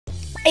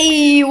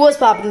Hey, what's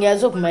poppin',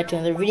 guys? Welcome back to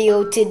another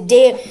video.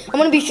 Today, I'm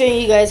going to be showing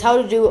you guys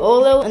how to do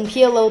OLL and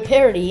PLL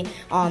parity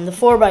on the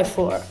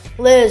 4x4.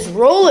 Let's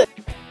roll it!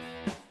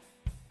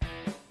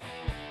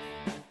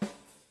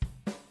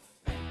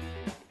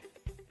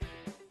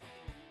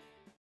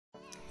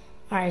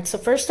 Alright, so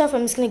first off,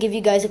 I'm just going to give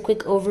you guys a quick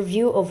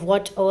overview of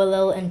what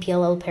OLL and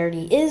PLL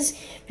parity is.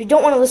 If you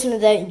don't want to listen to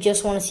that, you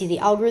just want to see the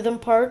algorithm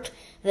part,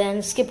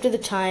 then skip to the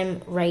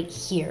time right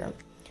here.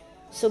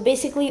 So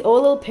basically,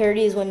 OLL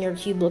parity is when your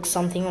cube looks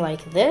something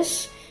like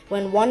this,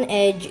 when one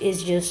edge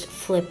is just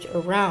flipped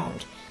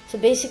around. So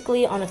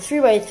basically, on a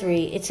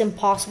 3x3, it's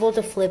impossible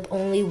to flip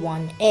only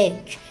one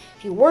edge.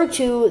 If you were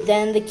to,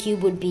 then the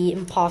cube would be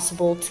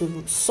impossible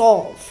to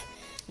solve.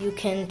 You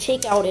can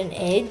take out an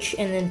edge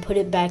and then put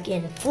it back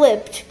in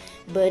flipped,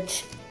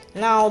 but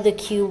now the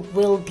cube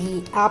will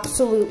be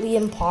absolutely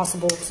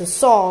impossible to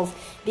solve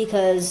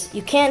because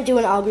you can't do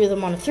an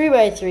algorithm on a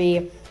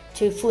 3x3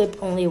 to flip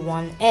only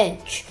one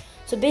edge.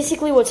 So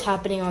basically what's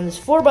happening on this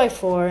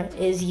 4x4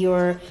 is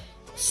you're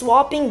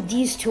swapping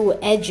these two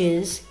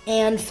edges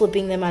and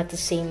flipping them at the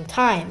same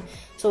time.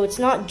 So it's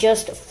not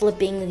just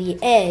flipping the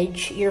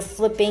edge, you're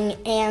flipping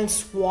and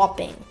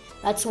swapping.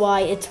 That's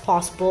why it's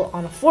possible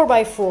on a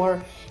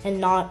 4x4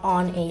 and not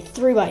on a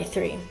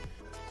 3x3.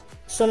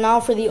 So now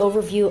for the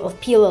overview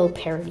of PLL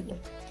parity.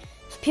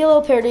 So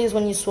PLL parity is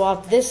when you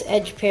swap this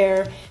edge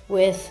pair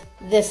with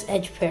this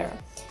edge pair.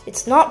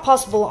 It's not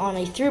possible on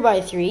a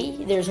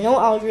 3x3. There's no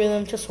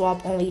algorithm to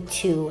swap only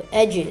two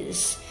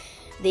edges.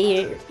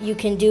 You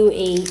can do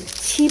a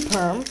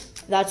T-perm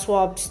that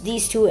swaps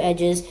these two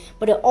edges,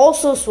 but it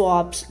also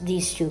swaps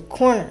these two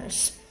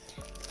corners.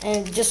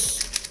 And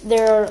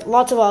there are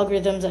lots of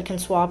algorithms that can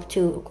swap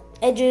two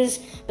edges,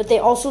 but they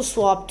also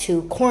swap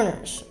two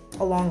corners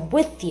along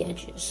with the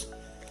edges.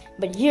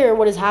 But here,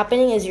 what is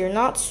happening is you're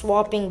not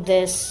swapping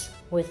this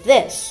with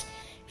this.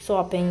 You're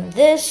swapping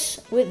this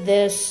with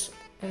this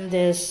and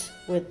this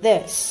with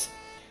this.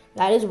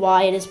 That is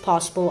why it is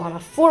possible on a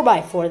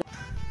 4x4.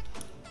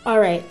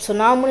 Alright, so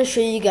now I'm going to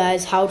show you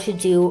guys how to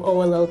do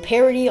OLL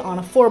parity on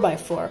a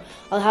 4x4.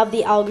 I'll have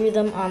the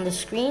algorithm on the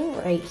screen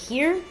right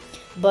here,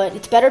 but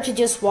it's better to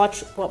just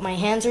watch what my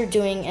hands are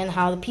doing and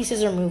how the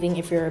pieces are moving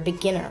if you're a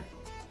beginner.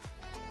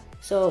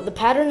 So the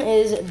pattern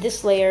is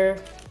this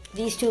layer,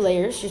 these two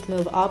layers just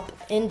move up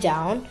and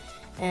down,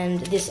 and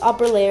this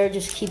upper layer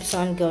just keeps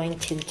on going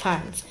 2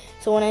 times.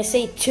 So when I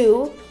say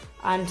 2,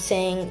 I'm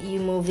saying you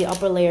move the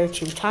upper layer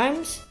 2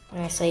 times.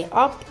 When I say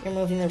up, you're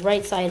moving the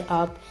right side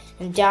up,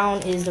 and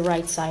down is the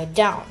right side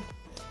down.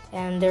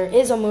 And there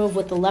is a move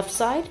with the left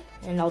side,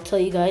 and I'll tell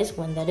you guys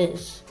when that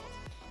is.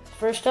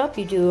 First up,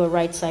 you do a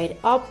right side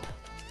up,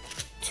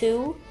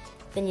 2,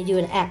 then you do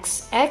an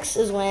X. X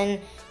is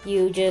when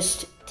you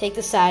just take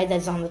the side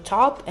that's on the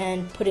top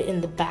and put it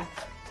in the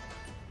back.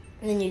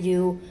 And then you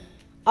do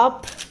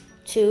up,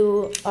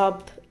 2,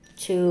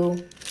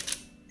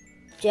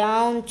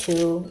 down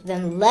 2,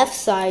 then left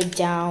side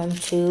down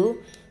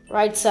 2,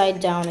 right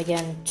side down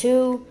again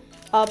 2,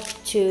 up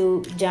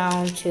 2,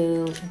 down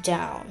 2,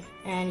 down.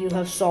 And you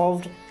have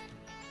solved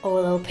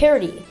OLL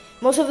parity.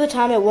 Most of the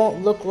time it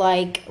won't look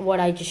like what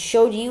I just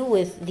showed you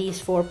with these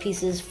 4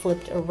 pieces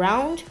flipped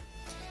around.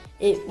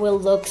 It will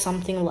look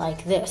something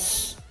like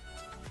this.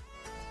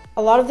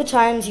 A lot of the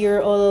times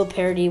your OLL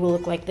parity will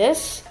look like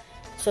this.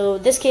 So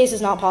this case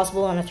is not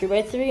possible on a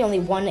 3x3, only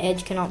one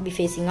edge cannot be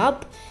facing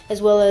up,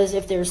 as well as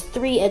if there's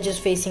 3 edges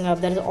facing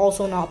up, that is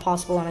also not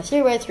possible on a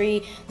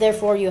 3x3,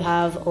 therefore you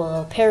have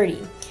OLL parity.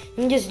 You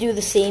can just do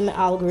the same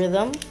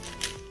algorithm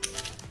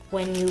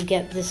when you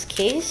get this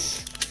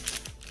case.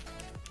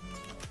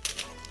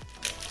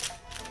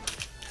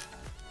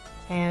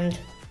 And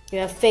you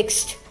have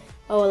fixed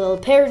OLL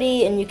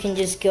parity, and you can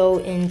just go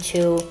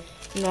into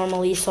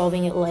normally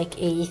solving it like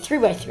a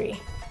 3x3.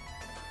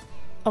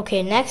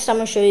 Okay, next I'm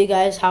going to show you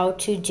guys how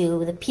to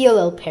do the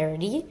PLL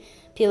parity.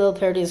 PLL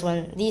parity is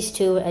when these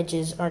 2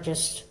 edges are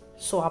just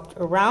swapped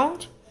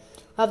around.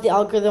 I have the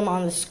algorithm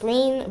on the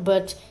screen,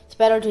 but it's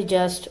better to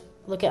just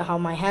look at how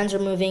my hands are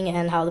moving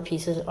and how the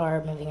pieces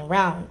are moving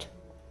around.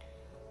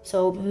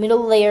 So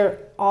middle layer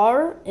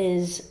R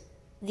is,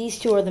 these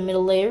 2 are the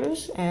middle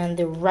layers, and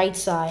the right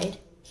side,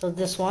 so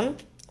this one.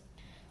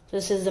 So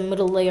this is the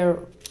middle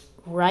layer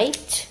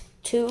right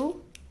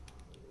 2,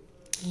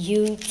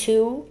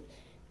 U2,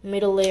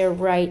 middle layer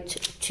right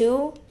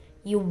 2,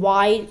 you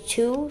wide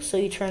 2, so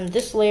you turn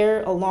this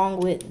layer along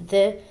with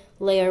the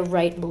layer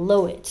right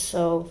below it.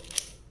 So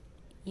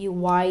you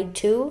wide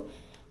 2,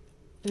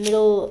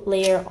 middle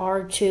layer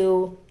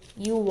R2,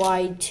 you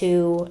wide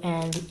 2,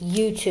 and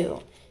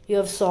U2. You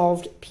have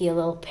solved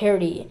PLL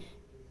parity.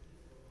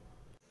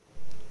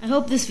 I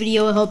hope this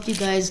video helped you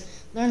guys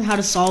learn how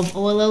to solve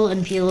OLL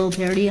and PLL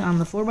parity on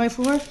the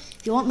 4x4.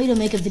 If you want me to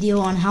make a video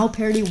on how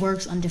parity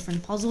works on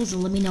different puzzles,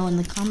 then let me know in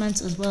the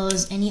comments, as well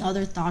as any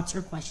other thoughts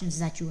or questions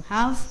that you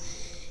have.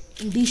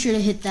 And be sure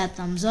to hit that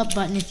thumbs up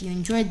button if you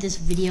enjoyed this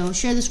video.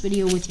 Share this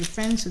video with your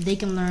friends so they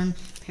can learn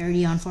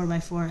parity on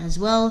 4x4 as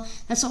well.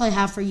 That's all I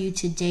have for you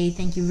today.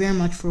 Thank you very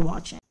much for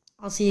watching.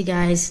 I'll see you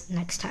guys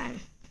next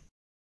time.